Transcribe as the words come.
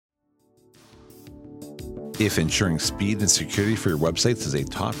If ensuring speed and security for your websites is a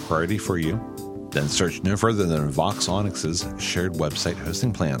top priority for you, then search no further than VoxOnyx's shared website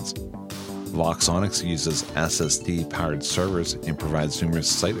hosting plans. VoxOnyx uses SSD-powered servers and provides numerous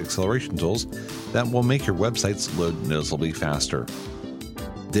site acceleration tools that will make your websites load noticeably faster.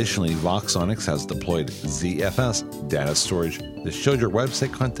 Additionally, VoxOnyx has deployed ZFS data storage that shields your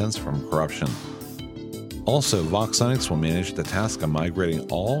website contents from corruption. Also, VoxOnyx will manage the task of migrating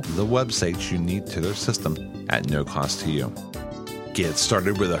all the websites you need to their system at no cost to you. Get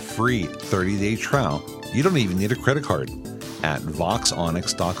started with a free 30-day trial. You don't even need a credit card at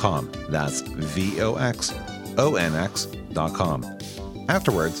VoxOnyx.com. That's VoxOnyx.com.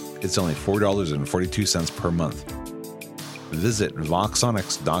 Afterwards, it's only $4.42 per month. Visit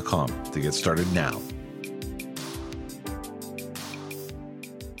VoxOnyx.com to get started now.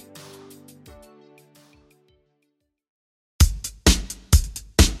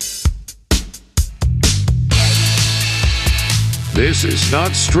 This is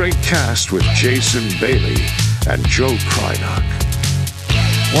Not Straight Cast with Jason Bailey and Joe Krynock.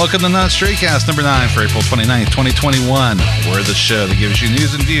 Welcome to Not Straight Cast number 9 for April 29th, 2021. We're the show that gives you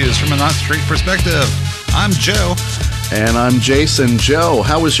news and views from a not straight perspective. I'm Joe. And I'm Jason. Joe,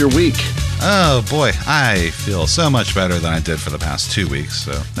 how was your week? Oh boy, I feel so much better than I did for the past 2 weeks.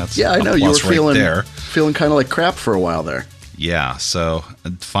 So that's I know you were right feeling kind of like crap for a while there. Yeah. So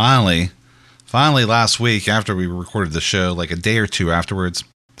finally, last week after we recorded the show, like a day or two afterwards,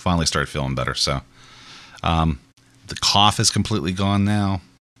 finally started feeling better. So the cough is completely gone now.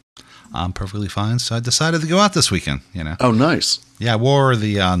 I'm perfectly fine. So I decided to go out this weekend. Oh, nice. Yeah, I wore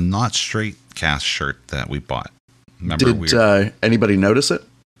the Not Straight Cast shirt that we bought. Remember, Did anybody notice it?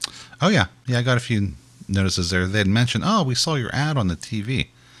 Oh, yeah. Yeah, I got a few notices there. They had mentioned, we saw your ad on the TV.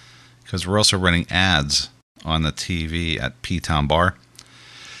 Because we're also running ads on the TV at P-Town Bar.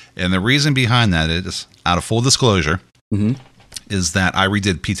 And the reason behind that is, out of full disclosure, is that I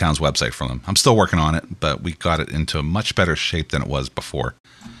redid P-Town's website for them. I'm still working on it, but we got it into a much better shape than it was before.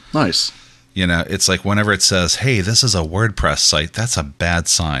 Nice. It's like whenever it says, hey, this is a WordPress site, that's a bad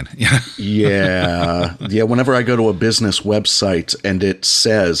sign. Yeah. Whenever I go to a business website and it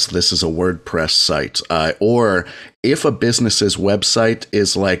says this is a WordPress site, or if a business's website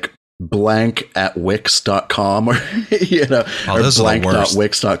is like blank at wix.com or, or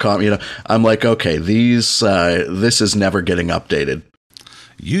blank.wix.com, I'm like, okay, this is never getting updated.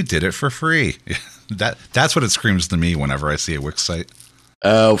 You did it for free. That's what it screams to me whenever I see a Wix site.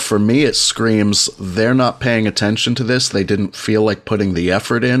 For me, it screams, they're not paying attention to this. They didn't feel like putting the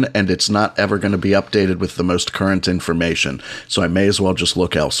effort in, and it's not ever going to be updated with the most current information. So I may as well just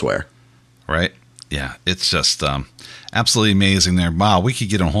look elsewhere. Right? Yeah, it's just absolutely amazing there. Wow, we could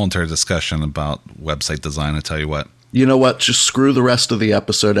get a whole entire discussion about website design, I tell you what. You know what? Just screw the rest of the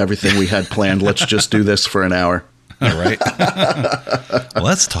episode, everything we had planned. Let's just do this for an hour. All right.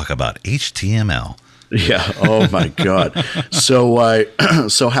 Let's talk about HTML. Yeah. Oh my God. So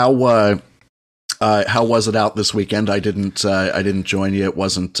how was it out this weekend? I didn't join you. It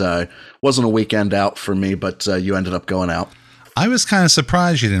wasn't a weekend out for me, but you ended up going out. I was kind of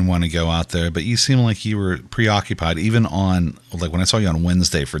surprised you didn't want to go out there, but you seemed like you were preoccupied, even on, like when I saw you on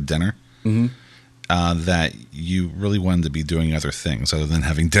Wednesday for dinner, that you really wanted to be doing other things other than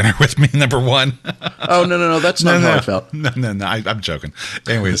having dinner with me, number one. Oh, no, that's not how I felt. No, I'm joking.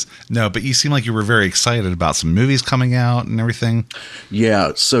 Anyways, no, but you seem like you were very excited about some movies coming out and everything.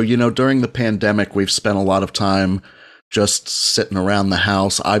 Yeah, so, during the pandemic, we've spent a lot of time just sitting around the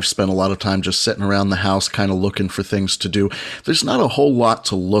house. I've spent a lot of time just sitting around the house, kind of looking for things to do. There's not a whole lot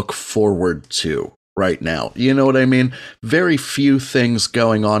to look forward to right now. You know what I mean? Very few things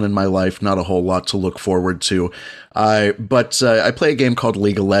going on in my life, not a whole lot to look forward to. But I play a game called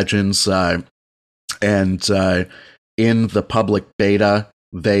League of Legends, and in the public beta,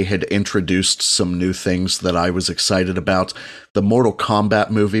 they had introduced some new things that I was excited about. The Mortal Kombat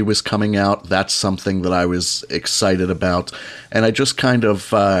movie was coming out. That's something that I was excited about. And I just kind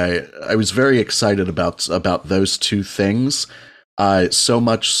of, I was very excited about those two things. So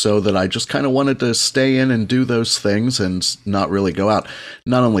much so that I just kind of wanted to stay in and do those things and not really go out.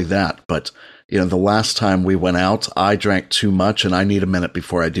 Not only that, but, the last time we went out, I drank too much and I need a minute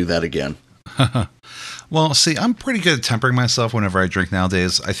before I do that again. Well, see, I'm pretty good at tempering myself whenever I drink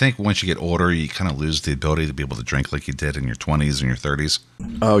nowadays. I think once you get older, you kind of lose the ability to be able to drink like you did in your 20s and your 30s.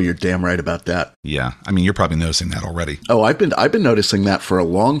 Oh, you're damn right about that. Yeah. I mean, you're probably noticing that already. Oh, I've been noticing that for a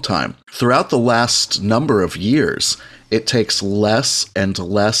long time. Throughout the last number of years, it takes less and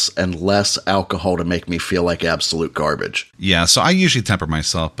less and less alcohol to make me feel like absolute garbage. Yeah, so I usually temper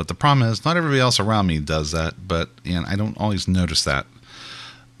myself, but the problem is not everybody else around me does that, but I don't always notice that.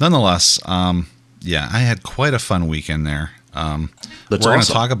 Nonetheless, Yeah, I had quite a fun weekend there. That's we're going to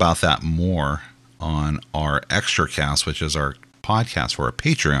awesome. talk about that more on our Extra Cast, which is our podcast for our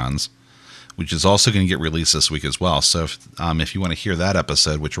Patreons, which is also going to get released this week as well. So if you want to hear that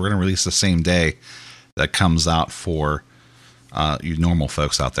episode, which we're going to release the same day that comes out for you normal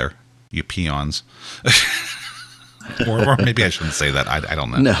folks out there, you peons. or maybe I shouldn't say that. I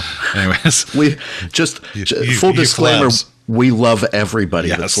don't know. No. Anyways. We just full disclaimer, plebs. we love everybody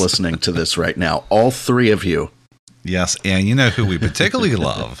Yes. that's listening to this right now. All three of you. Yes, and you know who we particularly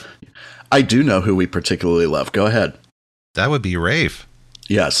love? I do know who we particularly love. Go ahead. That would be Rafe.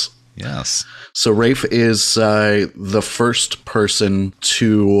 Yes. Yes. So Rafe is the first person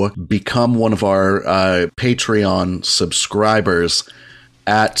to become one of our Patreon subscribers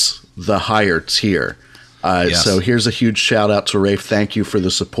at the higher tier. Yes. So here's a huge shout out to Rafe. Thank you for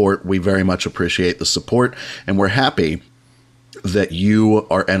the support. We very much appreciate the support, and we're happy that you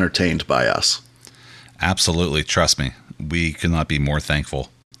are entertained by us. Absolutely. Trust me. We could not be more thankful.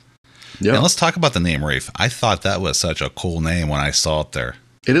 Yeah, Now let's talk about the name Rafe. I thought that was such a cool name when I saw it there.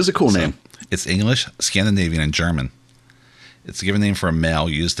 it is a cool name. It's English, Scandinavian, and German. It's a given name for a male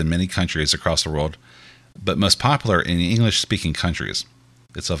used in many countries across the world, but most popular in English-speaking countries.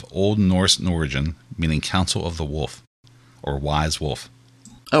 It's of Old Norse origin, meaning Council of the Wolf, or Wise Wolf.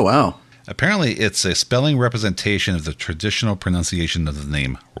 Oh, wow. Apparently, it's a spelling representation of the traditional pronunciation of the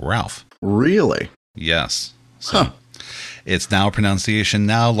name Ralph. Really? Yes. So Huh. It's now a pronunciation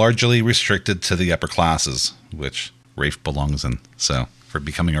now largely restricted to the upper classes, which Rafe belongs in. So for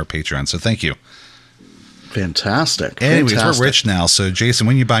becoming our Patreon. So thank you. Fantastic. Anyways, Fantastic. we're rich now. So Jason,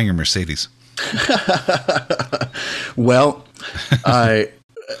 when are you buying your Mercedes? Well,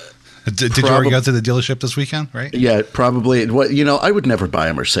 Did you already go to the dealership this weekend, right? yeah, probably. What I would never buy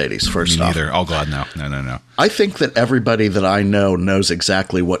a Mercedes. Me First off, neither. Oh, God, no. No. I think that everybody that I know knows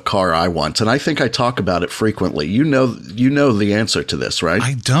exactly what car I want, and I think I talk about it frequently. You know the answer to this, right?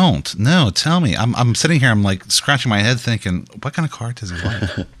 I don't. No, tell me. I'm sitting here, I'm like scratching my head thinking, what kind of car does he like?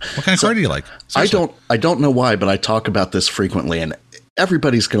 What kind of car do you like? Seriously. I don't know why, but I talk about this frequently, and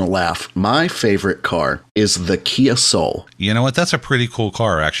everybody's going to laugh. My favorite car is the Kia Soul. You know what? That's a pretty cool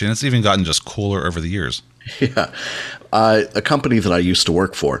car, actually. And it's even gotten just cooler over the years. Yeah. A company that I used to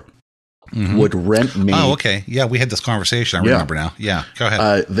work for would rent me. Oh, okay. Yeah, we had this conversation. I remember now. Yeah, go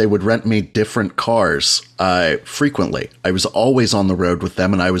ahead. They would rent me different cars frequently. I was always on the road with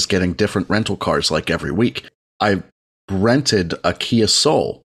them, and I was getting different rental cars like every week. I rented a Kia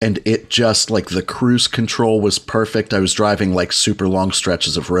Soul, and it just like the cruise control was perfect. I was driving like super long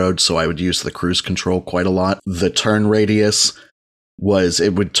stretches of road, so I would use the cruise control quite a lot. The turn radius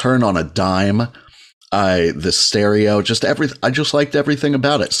it would turn on a dime. The stereo, I just liked everything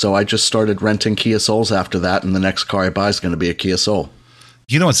about it. So I just started renting Kia Souls after that, and the next car I buy is going to be a Kia Soul.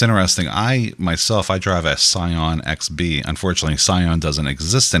 You know what's interesting? I drive a Scion XB. Unfortunately, Scion doesn't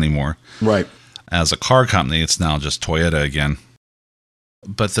exist anymore. Right. As a car company, it's now just Toyota again.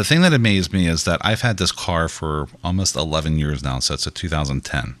 But the thing that amazed me is that I've had this car for almost 11 years now, so it's a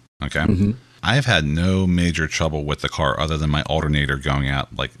 2010. Okay. Mm-hmm. I've had no major trouble with the car other than my alternator going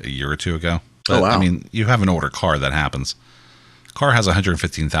out like a year or two ago. But, Oh, wow. I mean, you have an older car, that happens. Car has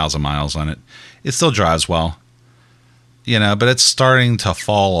 115,000 miles on it. It still drives well, but it's starting to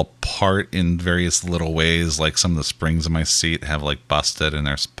fall apart in various little ways. Like some of the springs in my seat have like busted and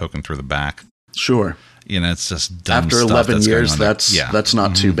they're poking through the back. Sure. It's just dumb After stuff 11 that's years, going on there. that's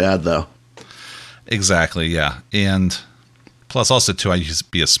not too bad, though. Exactly, yeah. And plus also, too, I used to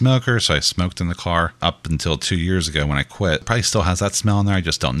be a smoker, so I smoked in the car up until 2 years ago when I quit. Probably still has that smell in there. I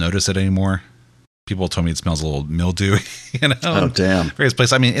just don't notice it anymore. People told me it smells a little mildewy, Oh, damn. Various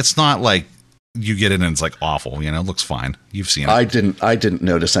places. I mean, it's not like you get in and it's like awful, it looks fine. You've seen it. I didn't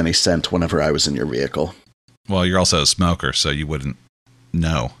notice any scent whenever I was in your vehicle. Well, you're also a smoker, so you wouldn't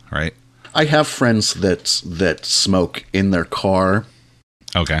know, right? I have friends that smoke in their car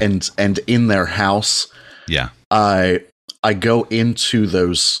Okay. and in their house. Yeah. I go into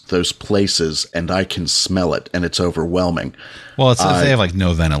those places and I can smell it, and it's overwhelming. Well, it's if they have like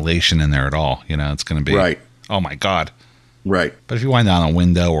no ventilation in there at all, it's going to be Right. Oh my God. Right. But if you wind down a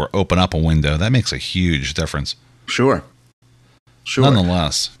window or open up a window, that makes a huge difference. Sure.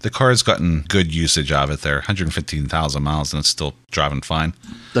 Nonetheless, the car's gotten good usage of it there, 115,000 miles, and it's still driving fine.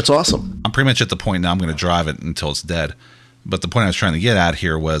 That's awesome. I'm pretty much at the point now I'm going to drive it until it's dead. But the point I was trying to get at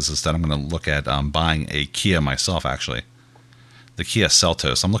here is that I'm going to look at buying a Kia myself, actually. The Kia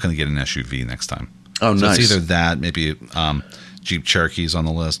Seltos. I'm looking to get an SUV next time. Oh, so nice. It's either that, maybe Jeep Cherokee's on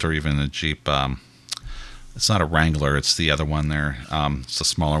the list, or even a Jeep. It's not a Wrangler. It's the other one there. It's a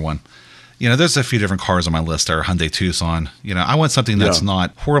smaller one. There's a few different cars on my list. There are Hyundai Tucson. I want something that's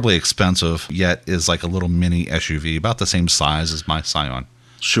not horribly expensive, yet is like a little mini SUV, about the same size as my Scion.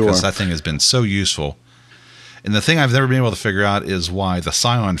 Sure. Because that thing has been so useful. And the thing I've never been able to figure out is why the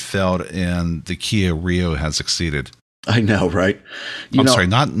Scion failed and the Kia Rio has succeeded. I know, right? I'm sorry,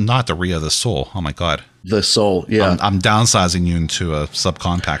 not the Rio, the Soul. Oh my God. The Soul, yeah. I'm downsizing you into a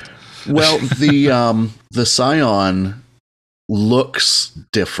subcompact. Well, the Scion looks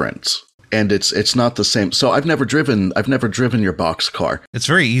different, and it's not the same. So I've never driven your box car. It's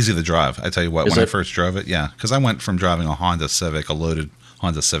very easy to drive. I tell you what, I first drove it, yeah, because I went from driving a Honda Civic, a loaded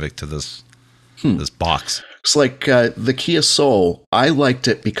Honda Civic, to this box. It's like the Kia Soul. I liked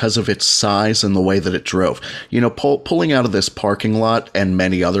it because of its size and the way that it drove. Pulling out of this parking lot and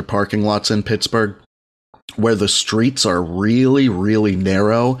many other parking lots in Pittsburgh, where the streets are really, really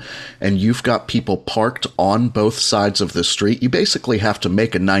narrow and you've got people parked on both sides of the street, you basically have to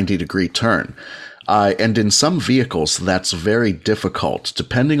make a 90-degree turn. And in some vehicles, that's very difficult,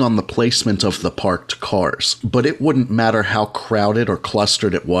 depending on the placement of the parked cars. But it wouldn't matter how crowded or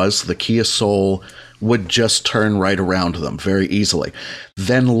clustered it was, the Kia Soul would just turn right around them very easily.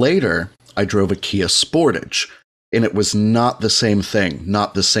 Then later, I drove a Kia Sportage, and it was not the same thing,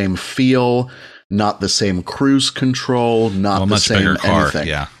 not the same feel, not the same cruise control, not the same bigger car, anything.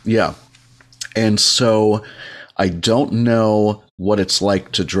 Yeah. Yeah. And so I don't know what it's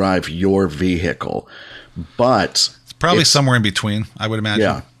like to drive your vehicle, but it's probably somewhere in between, I would imagine.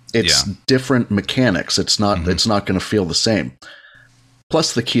 Yeah. It's different mechanics. It's not going to feel the same.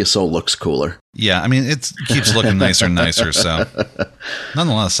 Plus, the Kia Soul looks cooler. Yeah, I mean, it keeps looking nicer and nicer. So,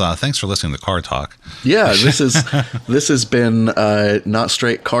 nonetheless, thanks for listening to Car Talk. Yeah, this has been not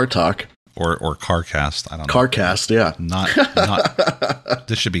straight car talk or CarCast. I don't know. CarCast, yeah. Not.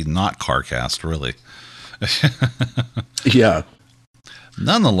 This should be not CarCast, really. Yeah.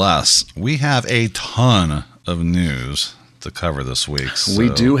 Nonetheless, we have a ton of news to cover this week. So. We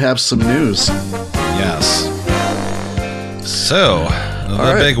do have some news. Yes. So,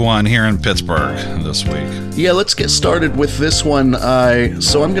 the big one here in Pittsburgh this week. Yeah, let's get started with this one.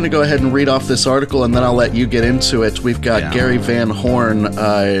 So I'm going to go ahead and read off this article, and then I'll let you get into it. We've got Gary Van Horn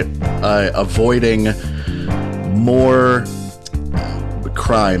avoiding more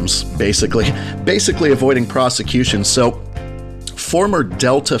crimes, basically avoiding prosecution. So, former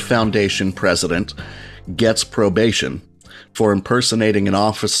Delta Foundation president gets probation for impersonating an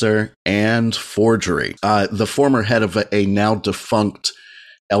officer and forgery. The former head of a now defunct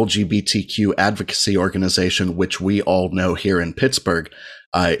LGBTQ advocacy organization, which we all know here in Pittsburgh,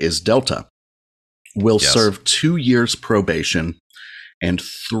 is Delta, will serve 2 years probation and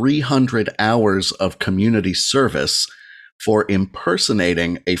 300 hours of community service for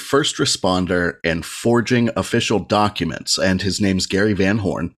impersonating a first responder and forging official documents. And his name's Gary Van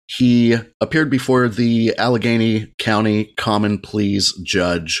Horn. He appeared before the Allegheny County Common Pleas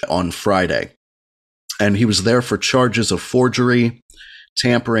judge on Friday. And he was there for charges of forgery,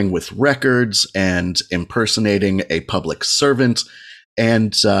 tampering with records, and impersonating a public servant,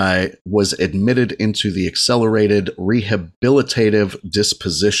 and was admitted into the Accelerated Rehabilitative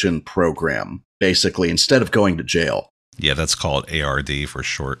Disposition Program, basically, instead of going to jail. Yeah, that's called ARD for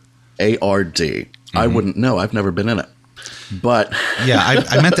short. ARD. Mm-hmm. I wouldn't know. I've never been in it. But yeah,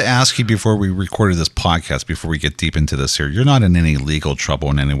 I meant to ask you before we recorded this podcast, before we get deep into this here, you're not in any legal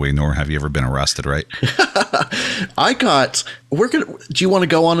trouble in any way, nor have you ever been arrested, right? Do you want to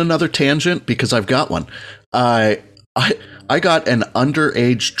go on another tangent? Because I've got one. I got an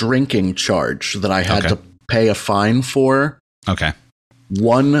underage drinking charge that I had to pay a fine for. Okay.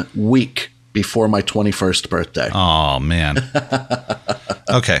 1 week before my 21st birthday. Oh, man.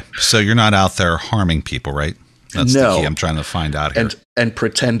 Okay. So you're not out there harming people, right? That's the key I'm trying to find out here. And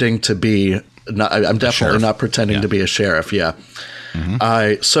pretending to be, I'm definitely not pretending to be a sheriff. Yeah.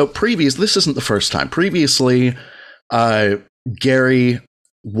 Mm-hmm. So this isn't the first time. Previously, Gary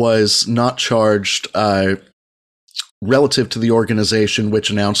was not charged relative to the organization, which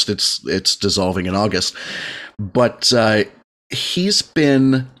announced it's dissolving in August. But he's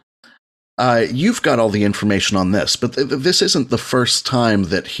been... you've got all the information on this, but this isn't the first time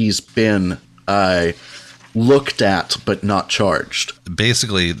that he's been looked at but not charged.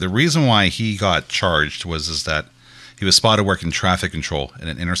 Basically, the reason why he got charged was that he was spotted working traffic control at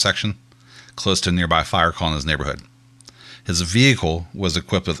an intersection close to a nearby fire call in his neighborhood. His vehicle was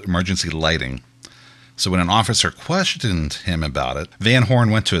equipped with emergency lighting. So when an officer questioned him about it, Van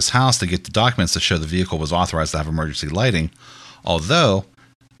Horn went to his house to get the documents to show the vehicle was authorized to have emergency lighting, although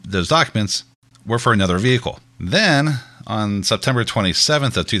those documents were for another vehicle. Then, on September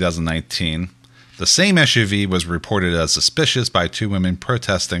 27th of 2019, The same SUV was reported as suspicious by 2 women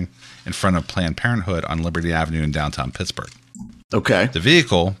protesting in front of Planned Parenthood on Liberty Avenue in downtown Pittsburgh. Okay. The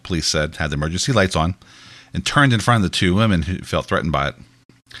vehicle, police said, had the emergency lights on and turned in front of the 2 women who felt threatened by it.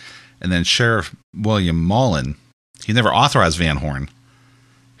 And then Sheriff William Mullen, he never authorized Van Horn,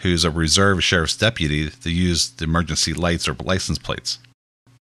 who's a reserve sheriff's deputy, to use the emergency lights or license plates.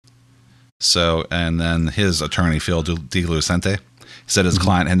 So, and then his attorney, Phil De Lucente, said his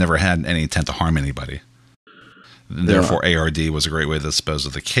client had never had any intent to harm anybody. And therefore, ARD was a great way to dispose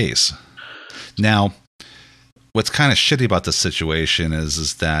of the case. Now, what's kind of shitty about this situation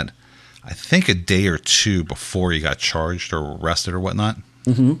is that I think a day or 2 before he got charged or arrested or whatnot,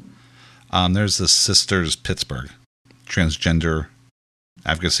 there's the Sisters Pittsburgh transgender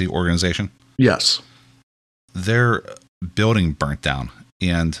advocacy organization. Yes. Their building burnt down.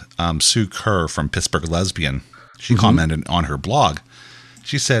 And Sue Kerr from Pittsburgh Lesbian, she commented on her blog.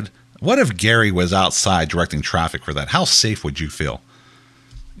 She said, "What if Gary was outside directing traffic for that? How safe would you feel?"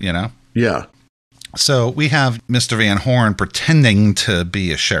 You know? Yeah. So we have Mr. Van Horn pretending to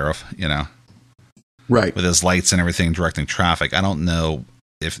be a sheriff, you know, Right. with his lights and everything directing traffic. I don't know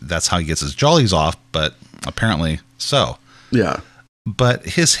if that's how he gets his jollies off, but apparently so. Yeah. But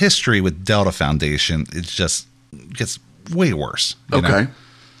his history with Delta Foundation, it just gets way worse. You know?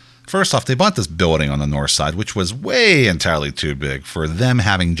 First off, they bought this building on the north side, which was way entirely too big for them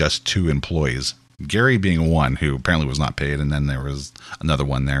having just 2 employees. Gary being one who apparently was not paid, and then there was another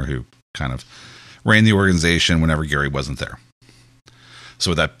one there who kind of ran the organization whenever Gary wasn't there.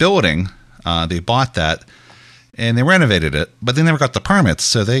 So with that building, they bought that, and they renovated it, but they never got the permits,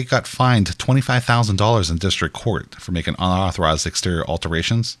 so they got fined $25,000 in district court for making unauthorized exterior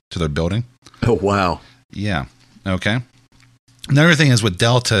alterations to their building. Oh, wow. Yeah. Okay. Another thing is with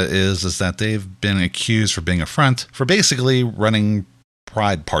Delta is that they've been accused for being a front for basically running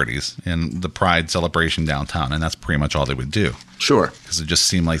pride parties in the pride celebration downtown, and that's pretty much all they would do. Sure. Because it just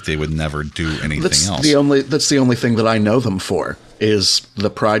seemed like they would never do anything else. That's the only thing that I know them for is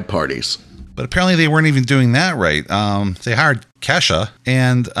the pride parties. But apparently they weren't even doing that right. They hired Kesha,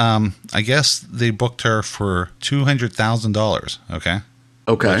 and I guess they booked her for $200,000. Okay.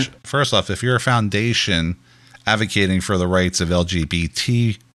 Okay. Which, first off, if you're a foundation advocating for the rights of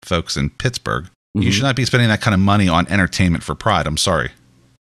LGBT folks in Pittsburgh, you should not be spending that kind of money on entertainment for Pride. I'm sorry.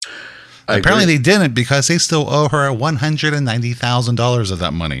 Apparently they didn't, because they still owe her $190,000 of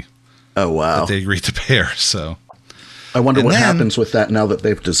that money. Oh, wow. That they agreed to pay her. So I wonder what happens with that now that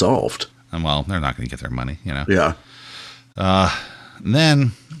they've dissolved. Well, they're not going to get their money, you know. Yeah. And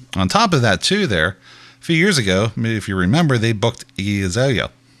then on top of that, too, a few years ago, if you remember, they booked Iggy Azalea.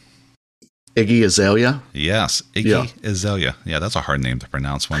 Iggy Azalea? Yes, Iggy Azalea. Yeah, that's a hard name to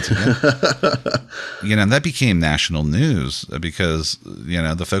pronounce once again. You know, that became national news because, you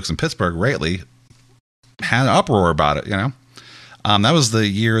know, the folks in Pittsburgh rightly had an uproar about it, you know. That was the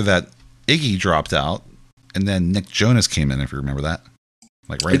year that Iggy dropped out, and then Nick Jonas came in, if you remember that.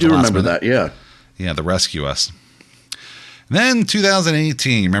 Like right I do remember that, yeah. Yeah, the Rescue Us. Then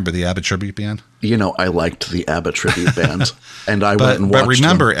 2018, you remember the ABBA tribute band? You know, I liked the ABBA tribute band, and I went and watched But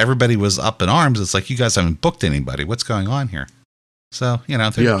remember, them. Everybody was up in arms. It's like, you guys haven't booked anybody. What's going on here? So, you know,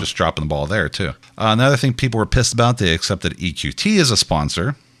 they're just dropping the ball there, too. Another thing people were pissed about, they accepted EQT as a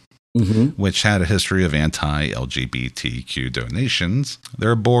sponsor, which had a history of anti-LGBTQ donations.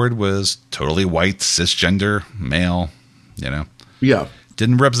 Their board was totally white, cisgender, male, you know. Yeah.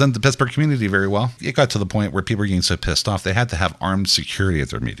 Didn't represent the Pittsburgh community very well. It got to the point where people were getting so pissed off, they had to have armed security at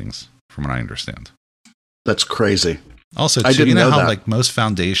their meetings, from what I understand. That's crazy. Also, too, you know how like most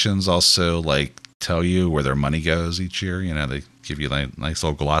foundations also like tell you where their money goes each year? You know, they give you like a nice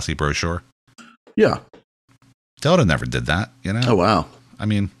little glossy brochure. Yeah. Delta never did that, you know? Oh, wow. I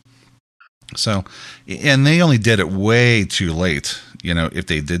mean, so, and they only did it way too late, you know, if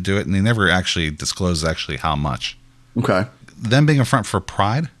they did do it, and they never actually disclosed actually how much. Okay. Them being a front for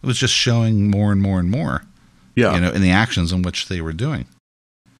Pride, it was just showing more and more and more, yeah, you know, in the actions in which they were doing.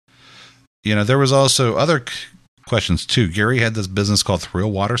 You know, there was also other questions too. Gary had this business called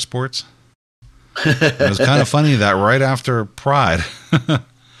Thrill Water Sports. It was kind of funny that right after Pride,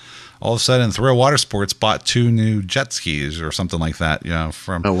 all of a sudden Thrill Water Sports bought 2 new jet skis or something like that, you know,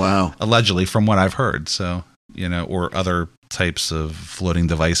 from, allegedly from what I've heard. So, you know, or other types of floating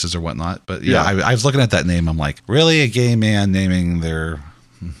devices or whatnot. But yeah, I was looking at that name. I'm like, really, a gay man naming their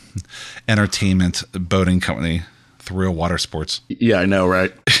entertainment boating company Thrill Water Sports? Yeah, I know,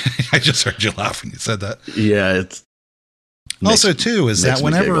 right? I just heard you laugh when you said that. Yeah, it's also too is that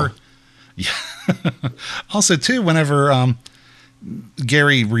whenever, also too whenever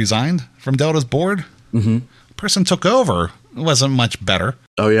Gary resigned from Delta's board, person took over. It wasn't much better.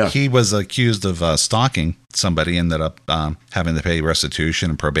 Oh, yeah. He was accused of stalking somebody, ended up having to pay restitution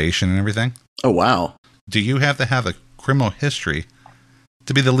and probation and everything. Oh, wow. Do you have to have a criminal history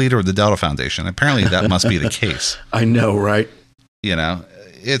to be the leader of the Delta Foundation? Apparently that must be the case. I know, right? You know,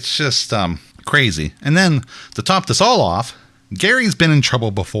 it's just crazy. And then to top this all off, Gary's been in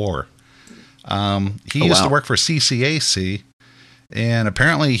trouble before. He used to work for CCAC, and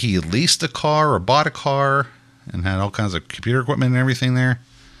apparently he leased a car or bought a car and had all kinds of computer equipment and everything there.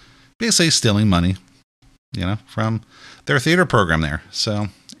 Basically stealing money, you know, from their theater program there. So,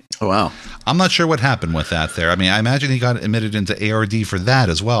 oh, wow. I'm not sure what happened with that there. I mean, I imagine he got admitted into ARD for that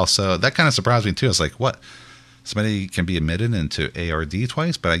as well. So that kind of surprised me too. It's like, what? Somebody can be admitted into ARD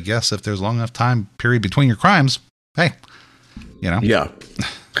twice, but I guess if there's long enough time period between your crimes, hey, you know. Yeah.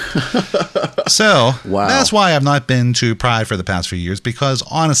 So wow. That's why I've not been to Pride for the past few years, because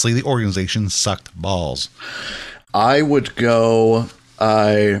honestly, the organization sucked balls. I would go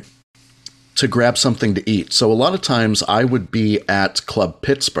to grab something to eat. So a lot of times I would be at Club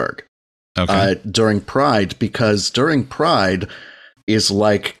Pittsburgh during Pride, because during Pride is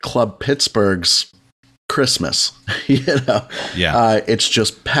like Club Pittsburgh's Christmas, you know. Yeah. It's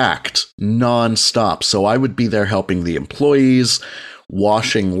just packed nonstop. So I would be there helping the employees,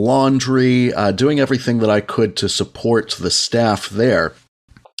 washing laundry, doing everything that I could to support the staff there.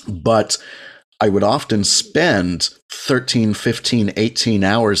 But I would often spend 13, 15, 18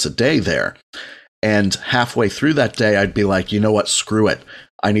 hours a day there. And halfway through that day, I'd be like, you know what? Screw it.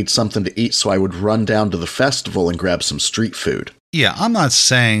 I need something to eat. So I would run down to the festival and grab some street food. Yeah, I'm not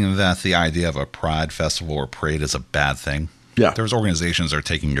saying that the idea of a Pride festival or parade is a bad thing. Yeah. There's organizations that are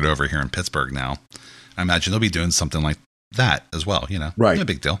taking it over here in Pittsburgh now. I imagine they'll be doing something like that as well, you know. Right. No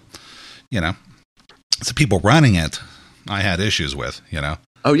big deal. You know. So people running it, I had issues with, you know.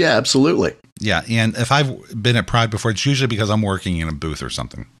 Oh, yeah, absolutely. Yeah, and if I've been at Pride before, it's usually because I'm working in a booth or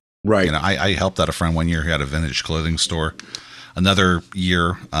something. Right. You know, I helped out a friend one year who had a vintage clothing store. Another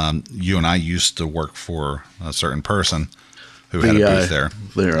year, you and I used to work for a certain person who had a booth there.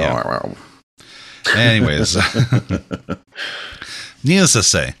 Yeah. Anyways, needless to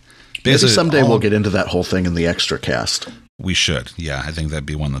say, maybe someday we'll get into that whole thing in the extra cast. We should. Yeah, I think that'd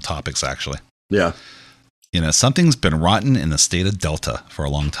be one of the topics, actually. Yeah. You know, something's been rotten in the state of Delta for a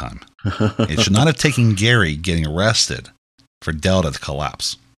long time. It should not have taken Gary getting arrested for Delta to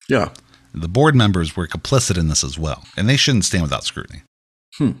collapse. Yeah. The board members were complicit in this as well, and they shouldn't stand without scrutiny.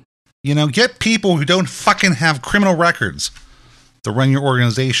 You know, get people who don't fucking have criminal records to run your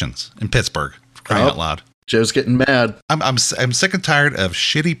organizations in Pittsburgh, for crying out loud. Joe's getting mad. I'm sick and tired of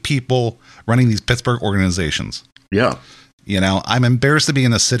shitty people running these Pittsburgh organizations. Yeah. You know, I'm embarrassed to be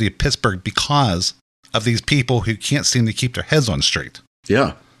in the city of Pittsburgh because of these people who can't seem to keep their heads on straight.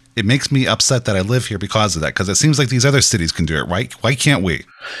 Yeah. It makes me upset that I live here because of that, because it seems like these other cities can do it, right? Why can't we?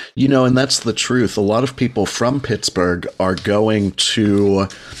 You know, and that's the truth. A lot of people from Pittsburgh are going to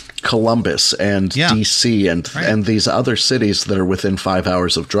Columbus and DC and these other cities that are within 5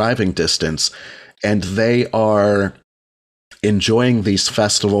 hours of driving distance, and they are enjoying these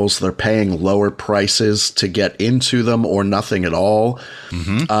festivals. They're paying lower prices to get into them or nothing at all.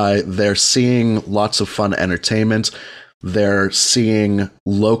 They're seeing lots of fun entertainment. They're seeing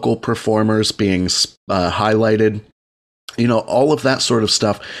local performers being highlighted, you know, all of that sort of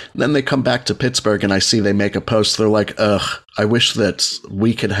stuff. And then they come back to Pittsburgh and I see they make a post. They're like, ugh, I wish that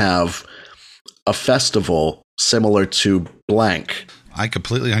we could have a festival similar to blank. I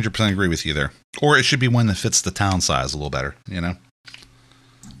completely 100% agree with you there. Or it should be one that fits the town size a little better, you know?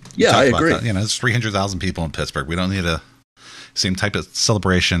 Yeah, I agree. You know, it's 300,000 people in Pittsburgh. We don't need a same type of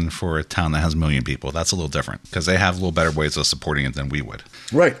celebration for a town that has 1 million people. That's a little different because they have a little better ways of supporting it than we would.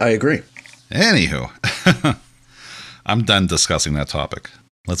 Right, I agree. Anywho, I'm done discussing that topic.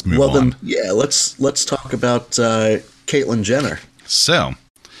 Let's move on. Yeah, let's talk about Caitlyn Jenner. So,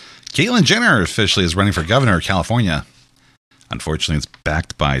 Caitlyn Jenner officially is running for governor of California. Unfortunately, it's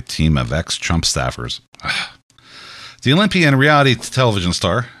backed by a team of ex-Trump staffers. The Olympian and reality television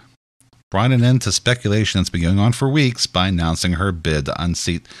star brought an end to speculation that's been going on for weeks by announcing her bid to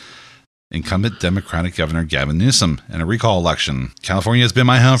unseat incumbent Democratic Governor Gavin Newsom in a recall election. California has been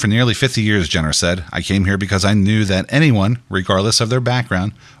my home for nearly 50 years, Jenner said. I came here because I knew that anyone, regardless of their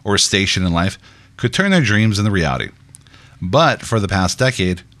background or station in life, could turn their dreams into reality. But for the past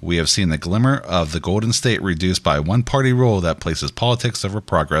decade, we have seen the glimmer of the Golden State reduced by a one-party rule that places politics over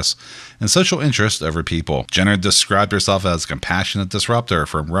progress and social interest over people. Jenner described herself as a compassionate disruptor,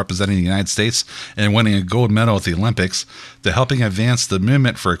 from representing the United States and winning a gold medal at the Olympics to helping advance the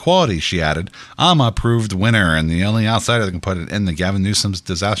movement for equality, she added. I'm a proved winner and the only outsider that can put an end to Gavin Newsom's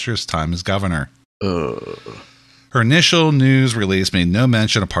disastrous time as governor. Her initial news release made no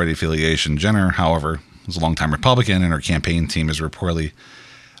mention of party affiliation. Jenner, however, was a longtime Republican, and her campaign team is reportedly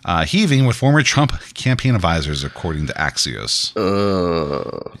heaving with former Trump campaign advisors, according to Axios.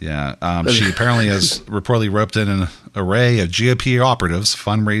 She apparently has reportedly roped in an array of GOP operatives,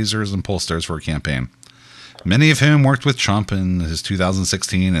 fundraisers, and pollsters for her campaign, many of whom worked with Trump in his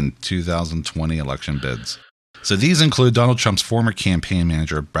 2016 and 2020 election bids. So these include Donald Trump's former campaign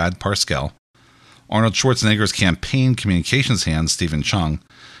manager, Brad Parscale, Arnold Schwarzenegger's campaign communications hand, Stephen Chung,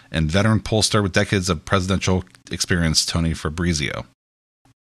 and veteran pollster with decades of presidential experience, Tony Fabrizio.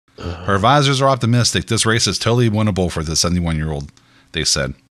 Her advisors are optimistic this race is totally winnable for the 71-year-old, they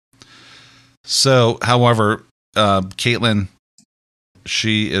said. So, however, Caitlyn,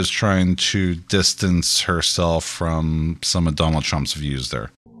 she is trying to distance herself from some of Donald Trump's views there.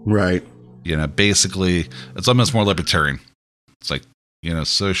 Right. Basically, it's almost more libertarian. It's like,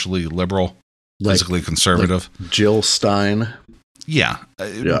 socially liberal, physically conservative. Like Jill Stein. Yeah.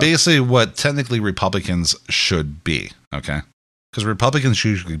 Basically what technically Republicans should be, okay? Because Republicans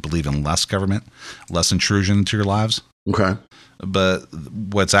usually believe in less government, less intrusion into your lives. Okay. But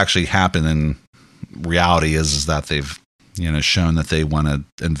what's actually happened in reality is that they've, shown that they want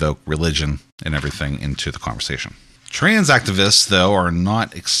to invoke religion and everything into the conversation. Trans activists, though, are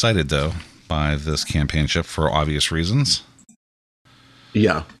not excited, though, by this campaignship for obvious reasons.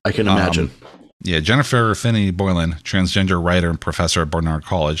 Yeah, I can imagine. Jennifer Finney Boylan, transgender writer and professor at Barnard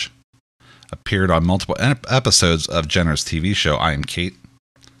College, appeared on multiple episodes of Jenner's TV show, I Am Kate.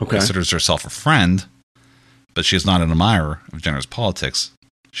 Okay. Considers herself a friend, but she is not an admirer of Jenner's politics.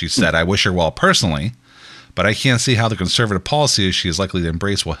 She said, I wish her well personally, but I can't see how the conservative policies she is likely to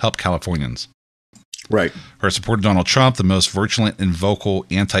embrace will help Californians. Right. Her support of Donald Trump, the most virulent and vocal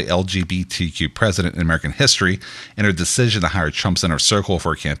anti-LGBTQ president in American history, and her decision to hire Trump's inner circle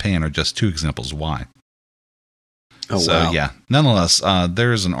for her campaign are just two examples why. Wow. Nonetheless,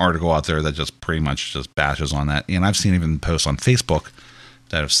 there's an article out there that just pretty much just bashes on that. And I've seen even posts on Facebook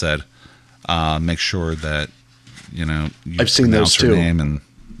that have said, make sure that, you I've seen those her too. Name and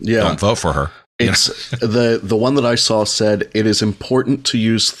don't vote for her. It's the one that I saw said, it is important to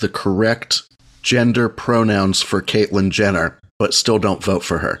use the correct gender pronouns for Caitlyn Jenner, but still don't vote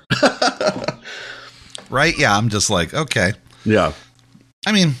for her. Right? Yeah. I'm just like, okay. Yeah.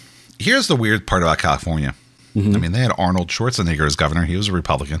 I mean, here's the weird part about California. Mm-hmm. I mean, they had Arnold Schwarzenegger as governor. He was a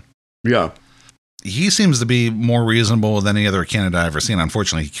Republican. Yeah. He seems to be more reasonable than any other candidate I've ever seen.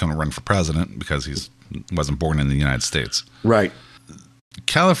 Unfortunately, he couldn't run for president because he wasn't born in the United States. Right.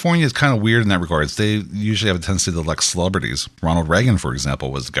 California is kind of weird in that regards. They usually have a tendency to elect celebrities. Ronald Reagan, for example,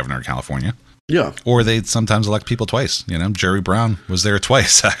 was the governor of California. Yeah. Or they'd sometimes elect people twice. Jerry Brown was there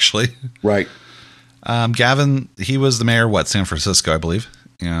twice, actually. Right. Gavin, he was the mayor, San Francisco, I believe.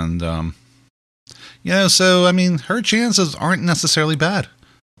 And, so, I mean, her chances aren't necessarily bad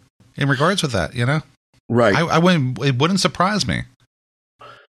in regards with that, Right. I wouldn't, it wouldn't surprise me.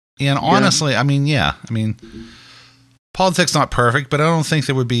 And honestly, yeah. I mean, politics not perfect, but I don't think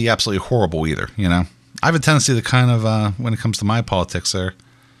they would be absolutely horrible either, I have a tendency to kind of, when it comes to my politics there,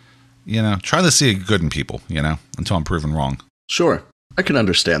 try to see good in people, until I'm proven wrong. Sure. I can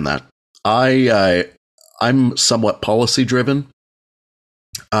understand that. I'm somewhat policy driven.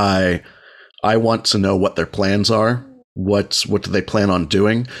 I want to know what their plans are. What do they plan on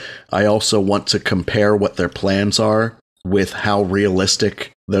doing? I also want to compare what their plans are with how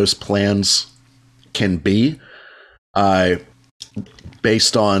realistic those plans can be.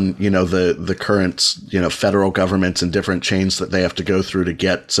 Based on, the current, federal governments and different chains that they have to go through to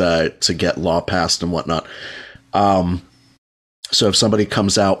get law passed and whatnot. So if somebody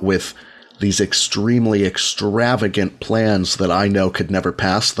comes out with these extremely extravagant plans that I know could never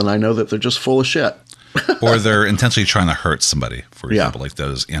pass, then I know that they're just full of shit. Or they're intentionally trying to hurt somebody, for example, like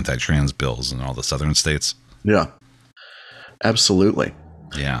those anti-trans bills in all the southern states. Yeah, absolutely.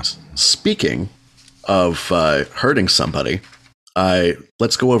 Yeah. Speaking of hurting somebody,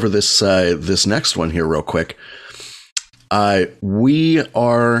 let's go over this next one here real quick. We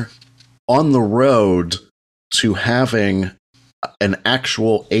are on the road to having an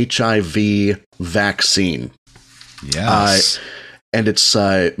actual HIV vaccine. Yes. And it's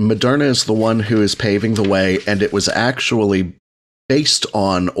Moderna is the one who is paving the way, and it was actually based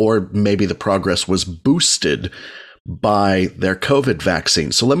on, or maybe the progress was boosted by their COVID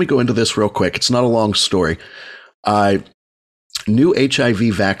vaccine. So let me go into this real quick. It's not a long story. New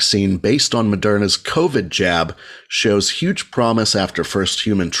HIV vaccine based on Moderna's COVID jab shows huge promise after first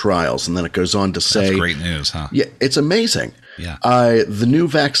human trials. And then it goes on to say... That's great news, huh? Yeah, it's amazing. Yeah. The new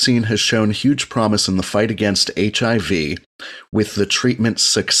vaccine has shown huge promise in the fight against HIV, with the treatment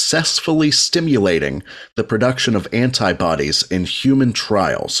successfully stimulating the production of antibodies in human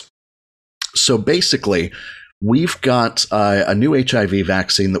trials. So basically, we've got a new HIV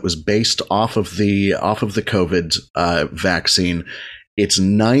vaccine that was based off of the COVID vaccine. It's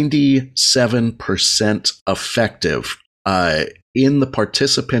 97% effective in the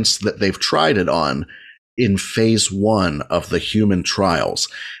participants that they've tried it on in phase 1 of the human trials.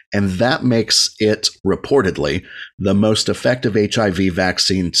 And that makes it, reportedly, the most effective HIV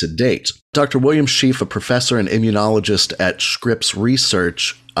vaccine to date. Dr. William Schief, a professor and immunologist at Scripps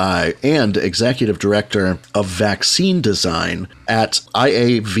Research and executive director of vaccine design at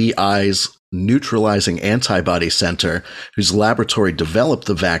IAVI's Neutralizing Antibody Center, whose laboratory developed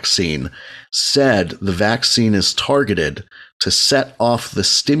the vaccine, said the vaccine is targeted to set off the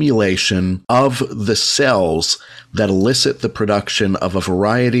stimulation of the cells that elicit the production of a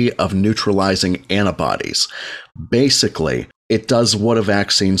variety of neutralizing antibodies. Basically, it does what a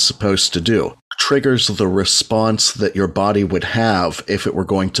vaccine's supposed to do. Triggers the response that your body would have if it were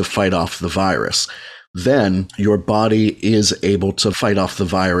going to fight off the virus. Then your body is able to fight off the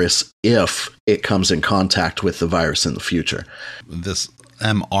virus if it comes in contact with the virus in the future. This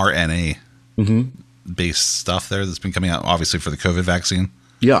mRNA based stuff there that's been coming out, obviously, for the COVID vaccine.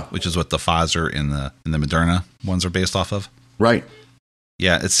 Yeah. Which is what the Pfizer and the Moderna ones are based off of. Right.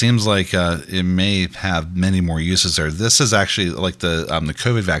 Yeah, it seems like it may have many more uses there. This is actually like the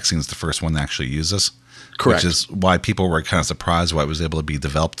COVID vaccine is the first one to actually use this. Correct. Which is why people were kind of surprised why it was able to be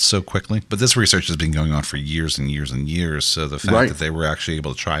developed so quickly. But this research has been going on for years and years and years. So the fact that they were actually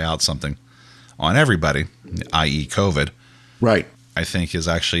able to try out something on everybody, i.e. COVID, right, I think has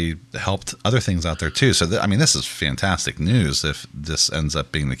actually helped other things out there too. So, this is fantastic news if this ends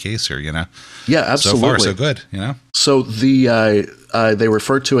up being the case here, you know? Yeah, absolutely. So far, so good, you know? So they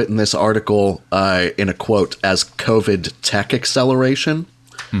refer to it in this article in a quote as COVID tech acceleration.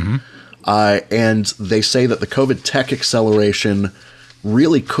 Mm-hmm. And they say that the COVID tech acceleration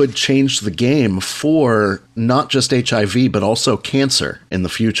really could change the game for not just HIV, but also cancer in the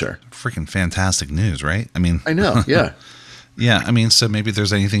future. Freaking fantastic news, right? I know, yeah. Yeah, so maybe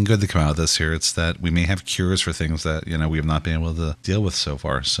there's anything good to come out of this here. It's that we may have cures for things that, we have not been able to deal with so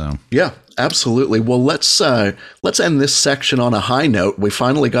far. So yeah, absolutely. Well, let's end this section on a high note. We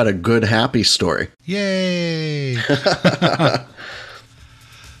finally got a good, happy story. Yay!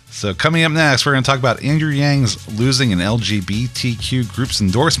 So coming up next, we're going to talk about Andrew Yang's losing an LGBTQ group's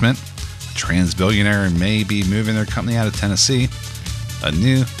endorsement. A trans billionaire may be moving their company out of Tennessee. A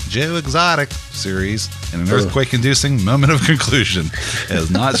new Joe Exotic series, and an earthquake-inducing moment of conclusion as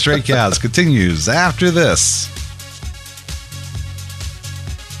Not Stray Cast continues after this.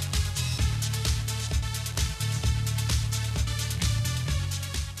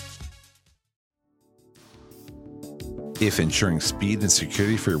 If ensuring speed and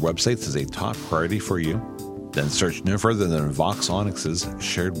security for your websites is a top priority for you, then search no further than VoxOnyx's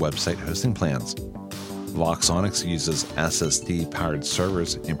shared website hosting plans. VoxOnyx uses SSD-powered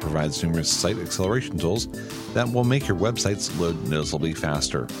servers and provides numerous site acceleration tools that will make your websites load noticeably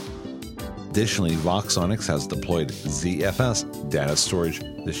faster. Additionally, VoxOnyx has deployed ZFS data storage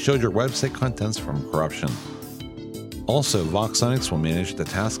to shield your website contents from corruption. Also, VoxOnyx will manage the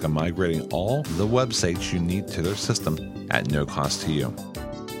task of migrating all the websites you need to their system at no cost to you.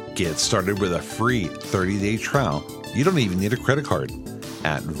 Get started with a free 30-day trial. You don't even need a credit card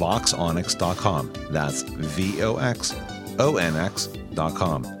at VoxOnyx.com. That's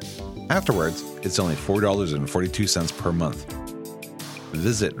VoxOnyx.com. Afterwards, it's only $4.42 per month.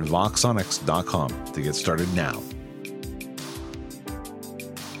 Visit VoxOnyx.com to get started now.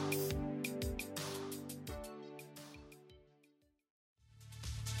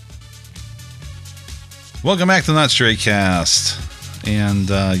 Welcome back to Not Stray Cast.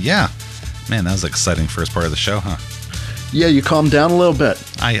 And man, that was an exciting first part of the show, huh? Yeah, you calmed down a little bit.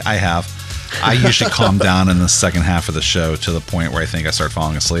 I have. I usually calm down in the second half of the show to the point where I think I start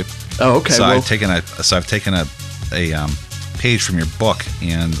falling asleep. Oh, okay. So I've taken a page from your book,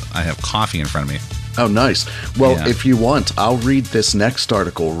 and I have coffee in front of me. Oh, nice. Well, if you want, I'll read this next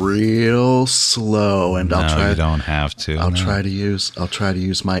article real slow, and I'll try. You don't have to. I'll try to use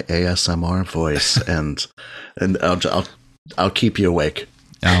my ASMR voice, and I'll keep you awake.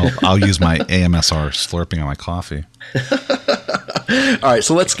 I'll use my AMSR slurping on my coffee. All right,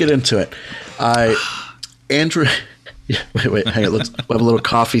 so let's get into it. Andrew, wait, hang on. We have a little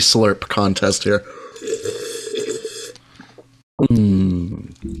coffee slurp contest here.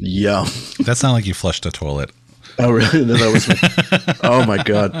 Yum. That sounded like you flushed a toilet. Oh, really? No, that was oh, my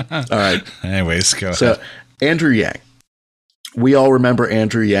God. All right. Anyways, go So, ahead. Andrew Yang. We all remember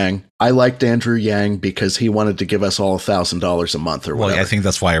Andrew Yang. I liked Andrew Yang because he wanted to give us all $1,000 a month or whatever. Well, I think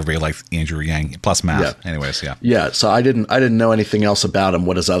that's why everybody liked Andrew Yang, plus math. Yeah. Anyways, yeah. Yeah, so I didn't know anything else about him,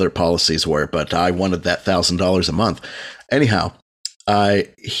 what his other policies were, but I wanted that $1,000 a month. Anyhow,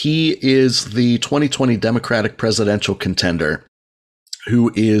 he is the 2020 Democratic presidential contender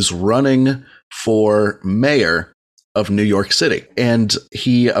who is running for mayor of New York City. And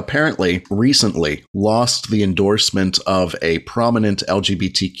he apparently recently lost the endorsement of a prominent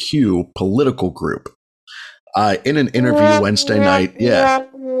LGBTQ political group. In an interview Wednesday night, you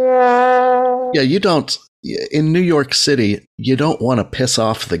don't, in New York City, you don't want to piss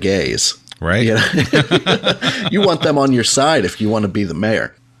off the gays. Right? You want them on your side if you want to be the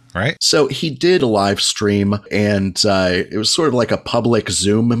mayor. Right? So he did a live stream, and it was sort of like a public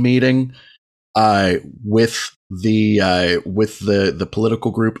Zoom meeting with the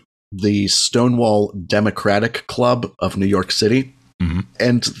political group, the Stonewall Democratic Club of New York City. Mm-hmm.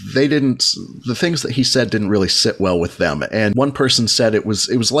 And the things that he said didn't really sit well with them. And one person said it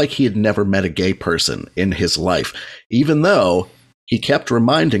was like he had never met a gay person in his life, even though he kept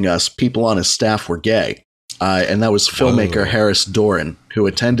reminding us people on his staff were gay. And that was filmmaker Harris Doran, who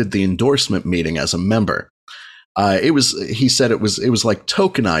attended the endorsement meeting as a member. He said it was like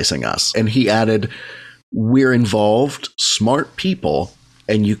tokenizing us. And he added, "We're involved, smart people,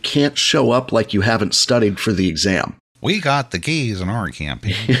 and you can't show up like you haven't studied for the exam." We got the gays in our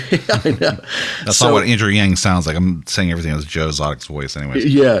campaign. I know. That's not what Andrew Yang sounds like. I'm saying everything as Joe Exotic's voice anyways.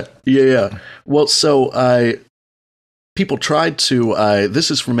 Yeah. Well, so people tried to, this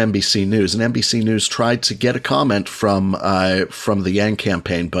is from NBC News, and NBC News tried to get a comment from the Yang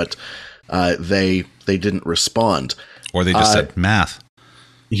campaign, but they didn't respond. Or they just said math.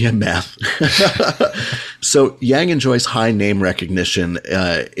 Yeah, math. So Yang enjoys high name recognition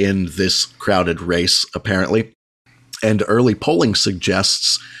in this crowded race, apparently. And early polling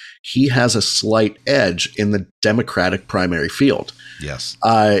suggests he has a slight edge in the Democratic primary field. Yes.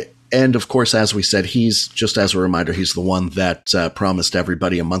 And of course, as we said, he's, just as a reminder, he's the one that promised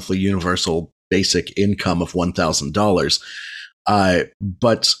everybody a monthly universal basic income of $1,000.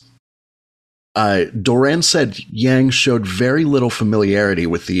 But Doran said Yang showed very little familiarity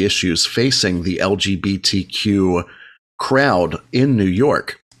with the issues facing the LGBTQ crowd in New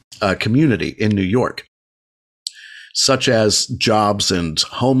York, community in New York, such as jobs and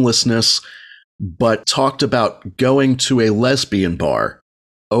homelessness, but talked about going to a lesbian bar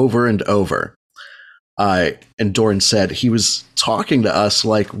over and over. And Doran said he was talking to us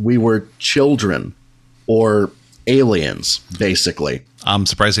like we were children or aliens, basically. I'm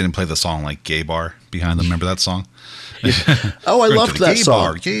surprised they didn't play the song like Gay Bar behind them. Remember that song? Oh, I loved that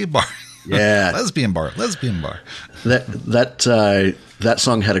song. Gay Bar. Yeah. Lesbian bar. That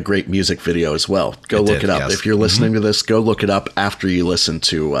song had a great music video as well. Go look it up. Yes. If you're listening to this, go look it up after you listen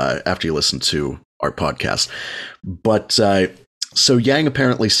to our podcast. But so Yang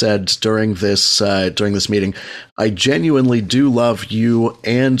apparently said during this meeting, "I genuinely do love you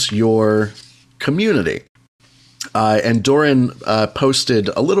and your community." And Doran posted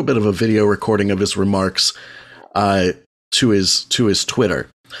a little bit of a video recording of his remarks to his Twitter.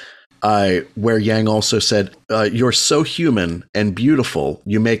 Where Yang also said, "You're so human and beautiful.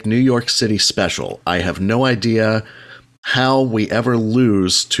 You make New York City special. I have no idea how we ever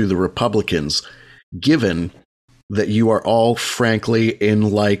lose to the Republicans, given that you are all, frankly,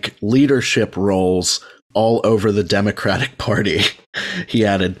 in like leadership roles all over the Democratic Party," he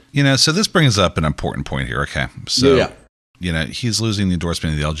added. So this brings up an important point here. Okay. So, yeah. He's losing the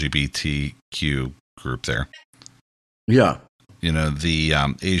endorsement of the LGBTQ group there. Yeah.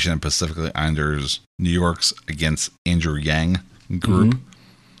 The Asian and Pacific Islanders New York's against Andrew Yang group. Mm-hmm.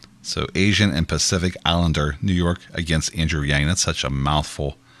 So Asian and Pacific Islander New York against Andrew Yang. That's such a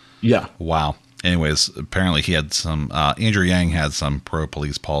mouthful. Yeah. Wow. Anyways, apparently he had Andrew Yang had some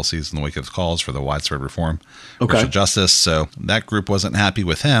pro-police policies in the wake of calls for the widespread reform of racial justice. So that group wasn't happy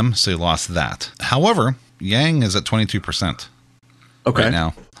with him, so he lost that. However, Yang is at 22% right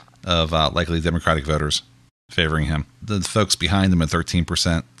now of likely Democratic voters favoring him. The folks behind him at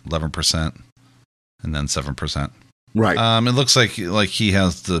 13%, 11%, and then 7%. Right. It looks like he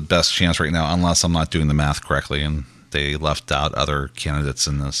has the best chance right now, unless I'm not doing the math correctly, and they left out other candidates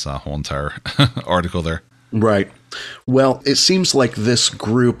in this whole entire article there. Right. Well, it seems like this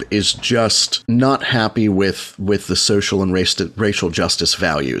group is just not happy with the social and racial justice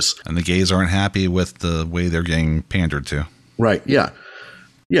values. And the gays aren't happy with the way they're getting pandered to. Right. Yeah.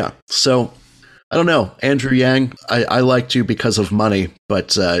 Yeah. So I don't know, Andrew Yang. I liked you because of money,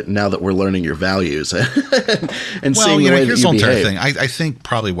 but now that we're learning your values and seeing the way that you behave, thing. I think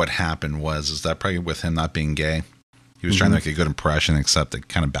probably what happened is that probably with him not being gay, he was trying to make a good impression, except it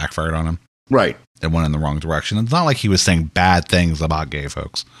kind of backfired on him. Right. It went in the wrong direction. It's not like he was saying bad things about gay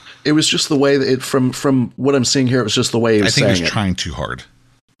folks. It was just the way that it, from what I'm seeing here, it was just the way he was saying it. I think he was trying too hard.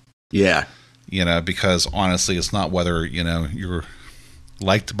 Yeah. Because honestly, it's not whether, you're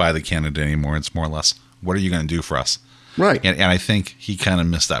liked by the candidate anymore. It's more or less, what are you going to do for us? Right. And I think he kind of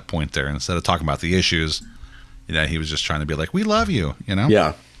missed that point there. Instead of talking about the issues, he was just trying to be like, we love you,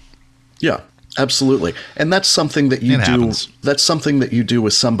 Yeah. Yeah, absolutely. And that's something that you do. Happens. That's something that you do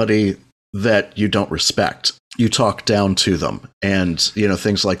with somebody that you don't respect. You talk down to them and,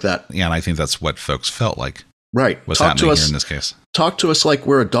 things like that. Yeah. And I think that's what folks felt like. Right. What's happening here in this case. Talk to us like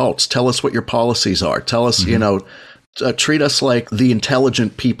we're adults. Tell us what your policies are. Tell us, treat us like the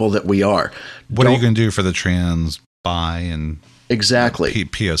intelligent people that we are. What are you going to do for the trans, bi, and exactly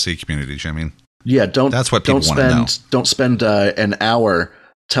POC communities? I mean, yeah, that's what people want to know. Don't spend an hour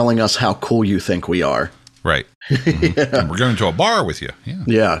telling us how cool you think we are. Right. Mm-hmm. And we're going to a bar with you. Yeah.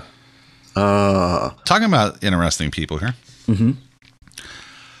 Yeah. Talking about interesting people here. Mm-hmm.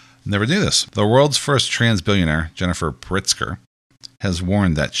 Never knew this. The world's first trans billionaire, Jennifer Pritzker, has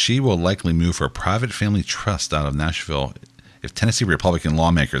warned that she will likely move her private family trust out of Nashville if Tennessee Republican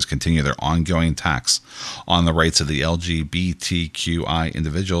lawmakers continue their ongoing attacks on the rights of the LGBTQI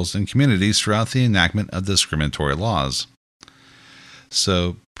individuals and communities throughout the enactment of discriminatory laws.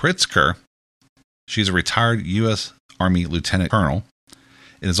 So Pritzker, she's a retired U.S. Army lieutenant colonel,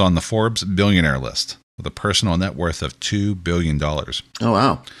 and is on the Forbes billionaire list with a personal net worth of $2 billion. Oh,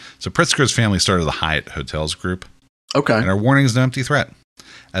 wow. So Pritzker's family started the Hyatt Hotels Group. Okay. And her warning is no empty threat.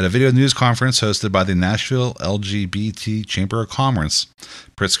 At a video news conference hosted by the Nashville LGBT Chamber of Commerce,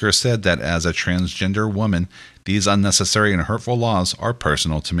 Pritzker said that as a transgender woman, these unnecessary and hurtful laws are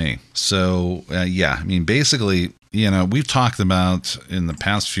personal to me. So, basically, we've talked about in the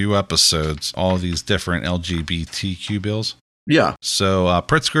past few episodes all of these different LGBTQ bills. Yeah. So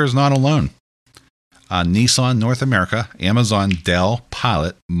Pritzker is not alone. Nissan North America, Amazon, Dell,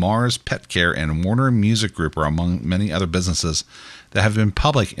 Pilot, Mars Pet Care, and Warner Music Group are among many other businesses that have been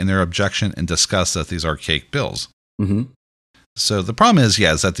public in their objection and disgust at these archaic bills. Mm-hmm. So the problem is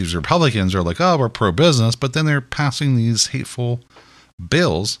that these Republicans are like, oh, we're pro-business, but then they're passing these hateful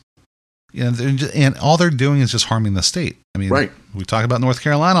bills, and all they're doing is just harming the state. I mean, right. We talked about North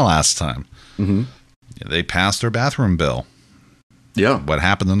Carolina last time. Mm-hmm. They passed their bathroom bill. Yeah. What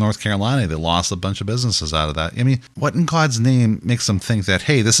happened in North Carolina? They lost a bunch of businesses out of that. I mean, what in God's name makes them think that,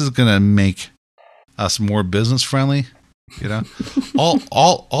 hey, this is going to make us more business friendly?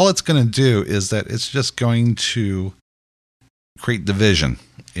 All it's going to do is that it's just going to create division.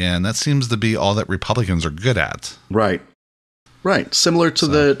 And that seems to be all that Republicans are good at. Right. Right. Similar to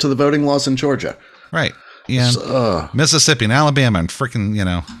the voting laws in Georgia. Right. And Mississippi and Alabama and freaking,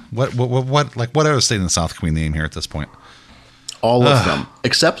 what other state in the South can we name here at this point? All of them,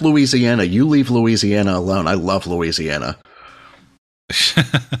 except Louisiana. You leave Louisiana alone. I love Louisiana.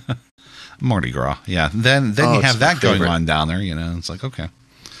 Mardi Gras. Yeah. Then you have that going on down there, it's like, okay.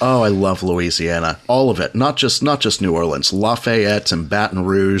 Oh, I love Louisiana. All of it. Not just New Orleans, Lafayette and Baton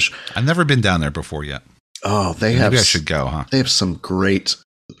Rouge. I've never been down there before yet. Oh, maybe I should go, huh? They have some great,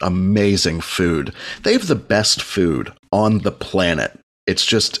 amazing food. They have the best food on the planet.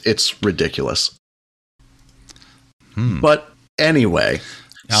 It's ridiculous. But anyway,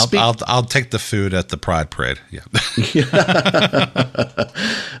 I'll take the food at the Pride Parade. Yeah.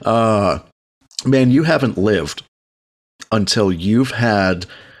 Man, you haven't lived until you've had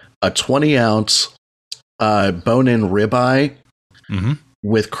a 20-ounce bone-in ribeye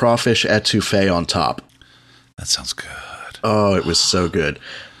with crawfish etouffee on top. That sounds good. Oh, it was so good.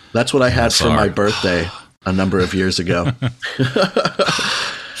 That's what I had for my birthday a number of years ago.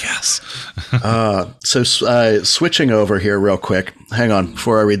 Yes. So switching over here real quick. Hang on.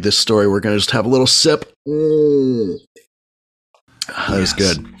 Before I read this story, we're going to just have a little sip. That was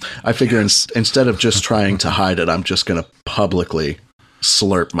good. I figure instead of just trying to hide it, I'm just going to publicly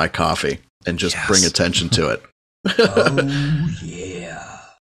slurp my coffee and just bring attention to it. Oh, yeah.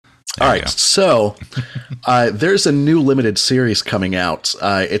 All right. So there's a new limited series coming out.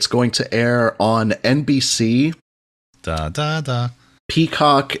 It's going to air on NBC.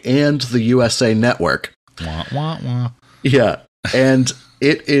 Peacock and the USA Network. Wah, wah, wah. Yeah. And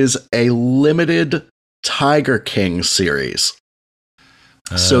it is a limited Tiger King series.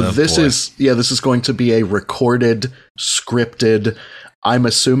 So this is going to be a recorded, scripted, I'm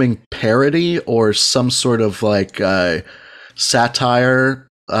assuming parody or some sort of like satire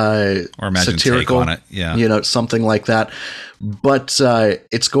or imagine satirical take on it. Yeah. you know, something like that. But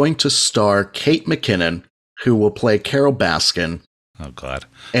it's going to star Kate McKinnon, who will play Carol Baskin, Oh, God.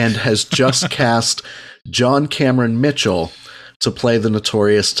 and has just cast John Cameron Mitchell to play the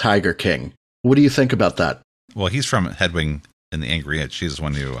notorious Tiger King. What do you think about that? Well, he's from Hedwig and the Angry Inch. She's the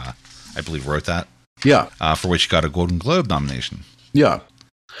one who, I believe, wrote that, Yeah, for which he got a Golden Globe nomination. yeah.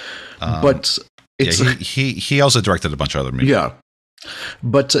 But it's Yeah, he also directed a bunch of other movies. yeah.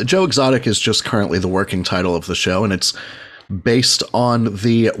 But Joe Exotic is just currently the working title of the show, and it's based on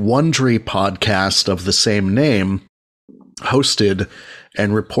the Wondery podcast of the same name, hosted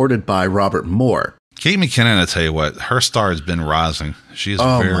and reported by Robert Moore. Kate McKinnon, I tell you what, her star has been rising. She is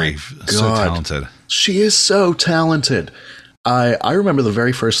so talented. She is so talented. I remember the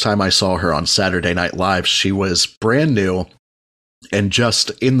very first time I saw her on Saturday Night Live. She was brand new and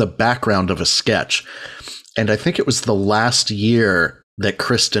just in the background of a sketch. And I think it was the last year that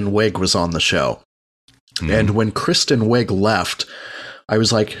Kristen Wiig was on the show. And when Kristen Wiig left, I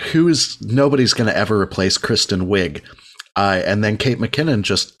was like, nobody's going to ever replace Kristen Wiig. And then Kate McKinnon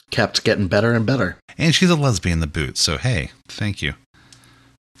just kept getting better and better. And she's a lesbian to boot. So, hey, thank you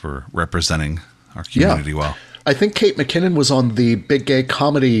for representing our community well. I think Kate McKinnon was on the Big Gay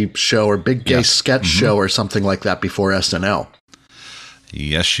Comedy Show or Big Gay Sketch Show or something like that before SNL.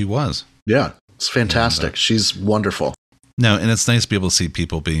 Yes, she was. Yeah, it's fantastic. She's wonderful. No, and it's nice to be able to see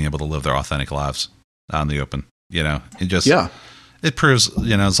people being able to live their authentic lives out in the open. You know, it just, it proves,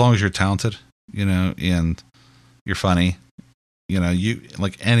 you know, as long as you're talented, you know, and you're funny, you know, you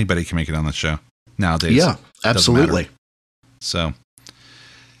like anybody can make it on the show nowadays. Yeah, absolutely. So,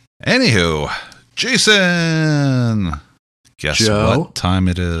 anywho, Jason, guess Joe? what time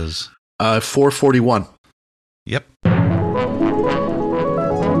it is? 4:41. Yep.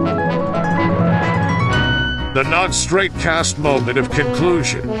 The Not Straight Cast moment of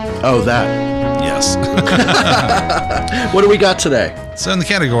conclusion. Oh, that. Yes. What do we got today? So in the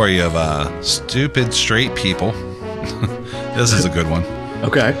category of stupid straight people, this is a good one.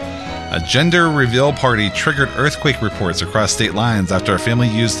 Okay. A gender reveal party triggered earthquake reports across state lines after a family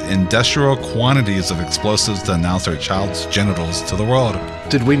used industrial quantities of explosives to announce their child's genitals to the world.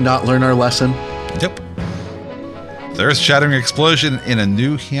 Did we not learn our lesson? Yep. The earth-shattering explosion in a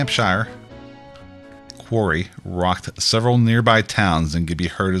New Hampshire quarry rocked several nearby towns and could be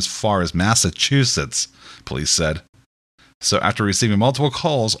heard as far as Massachusetts, police said. So after receiving multiple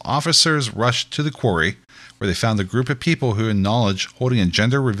calls, officers rushed to the quarry, where they found a group of people who acknowledged holding a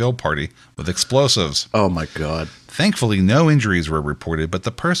gender reveal party with explosives. Oh my God. Thankfully, no injuries were reported, but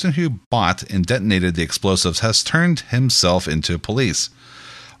the person who bought and detonated the explosives has turned himself into police.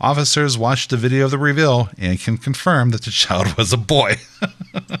 Officers watched the video of the reveal and can confirm that the child was a boy.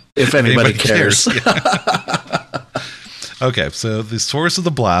 If anybody cares. Okay, so the source of the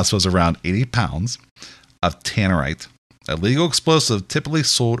blast was around 80 pounds of tannerite, a legal explosive typically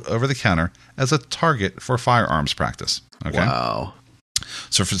sold over the counter as a target for firearms practice. Okay? Wow.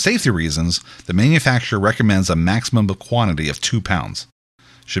 So for safety reasons, the manufacturer recommends a maximum quantity of 2 pounds.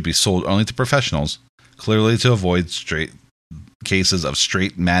 Should be sold only to professionals, clearly to avoid cases of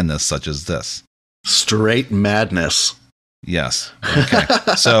straight madness such as this. Straight madness. Yes.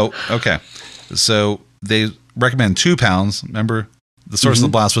 Okay. So they recommend 2 pounds. Remember, the source of the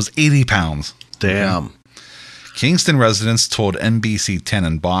blast was 80 pounds. Damn. Okay. Kingston residents told NBC 10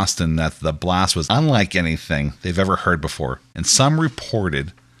 in Boston that the blast was unlike anything they've ever heard before, and some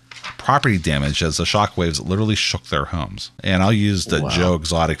reported property damage as the shockwaves literally shook their homes. And I'll use the Joe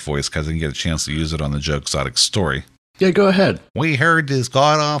Exotic voice because I didn't get a chance to use it on the Joe Exotic story. Yeah, go ahead. We heard this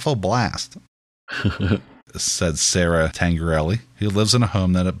god-awful blast, said Sarah Tangarelli, who lives in a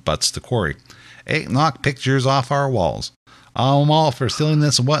home that abuts the quarry. It knocked pictures off our walls. I'm all for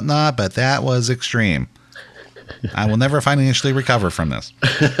silliness and whatnot, but that was extreme. I will never financially recover from this.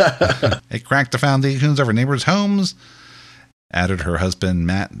 It cracked the foundations of our neighbors' homes, added her husband,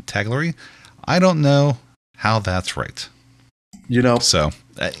 Matt Taglery. I don't know how that's right. You know. So,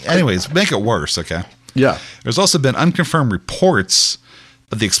 anyways, make it worse, okay? Yeah. There's also been unconfirmed reports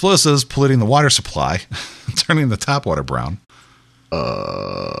of the explosives polluting the water supply, turning the tap water brown.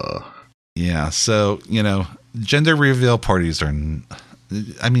 Yeah, so, you know, gender reveal parties are,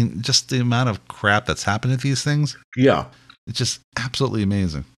 I mean, just the amount of crap that's happened at these things. Yeah. It's just absolutely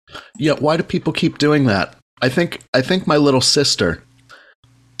amazing. Yeah, why do people keep doing that? I think my little sister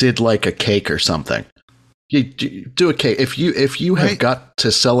did like a cake or something. You do a cake. If you have got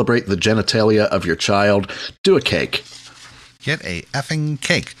to celebrate the genitalia of your child, do a cake. Get a effing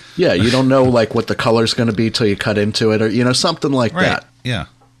cake. Yeah, you don't know like what the color's going to be till you cut into it, or you know, something like that. Yeah.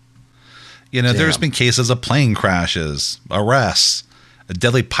 You know, there's been cases of plane crashes, arrests, a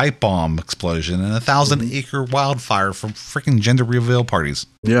deadly pipe bomb explosion, and a 1,000-acre wildfire from freaking gender reveal parties.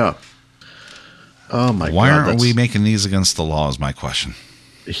 Yeah. Oh my God. Why aren't we making these against the law is my question.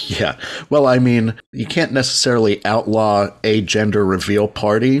 Yeah. Well, I mean, you can't necessarily outlaw a gender reveal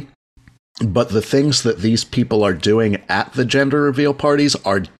party, but the things that these people are doing at the gender reveal parties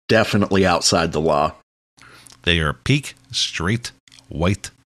are definitely outside the law. They are peak straight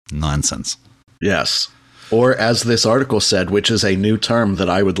white nonsense. Yes. Or as this article said, which is a new term that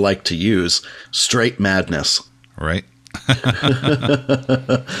I would like to use, straight madness. Right?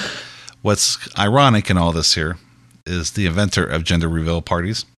 What's ironic in all this here is the inventor of gender reveal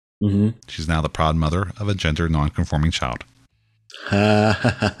parties. Mm-hmm. She's now the proud mother of a gender non-conforming child. And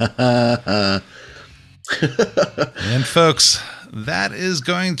folks, that is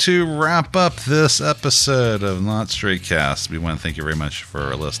going to wrap up this episode of Not Straight Cast. We want to thank you very much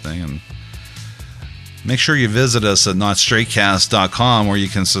for listening, and make sure you visit us at notstraightcast.com, where you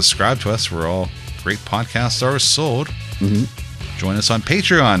can subscribe to us where all great podcasts are sold. Mm-hmm. Join us on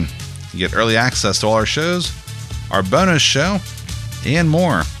Patreon. You get early access to all our shows, our bonus show, and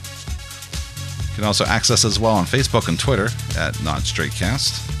more. You can also access us as well on Facebook and Twitter at Not Straight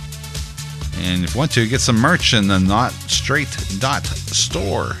Cast. And if you want to, get some merch in the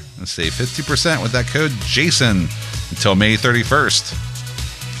notstraight.store and save 50% with that code JASON until May 31st.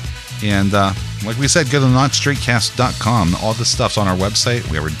 And like we said, go to notstraightcast.com. All this stuff's on our website.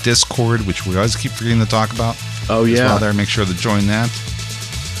 We have our Discord, which we always keep forgetting to talk about. Oh, yeah. As well there. Make sure to join that.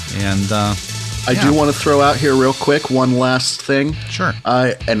 And I do want to throw out here real quick one last thing. Sure.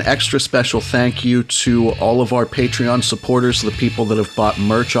 An extra special thank you to all of our Patreon supporters, the people that have bought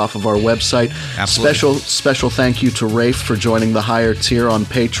merch off of our website. Absolutely. Special thank you to Rafe for joining the higher tier on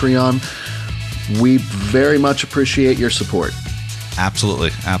Patreon. We very much appreciate your support.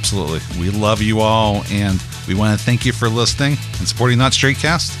 Absolutely. We love you all, and we want to thank you for listening and supporting Not Straight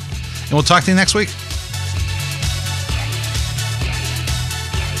Cast. And we'll talk to you next week.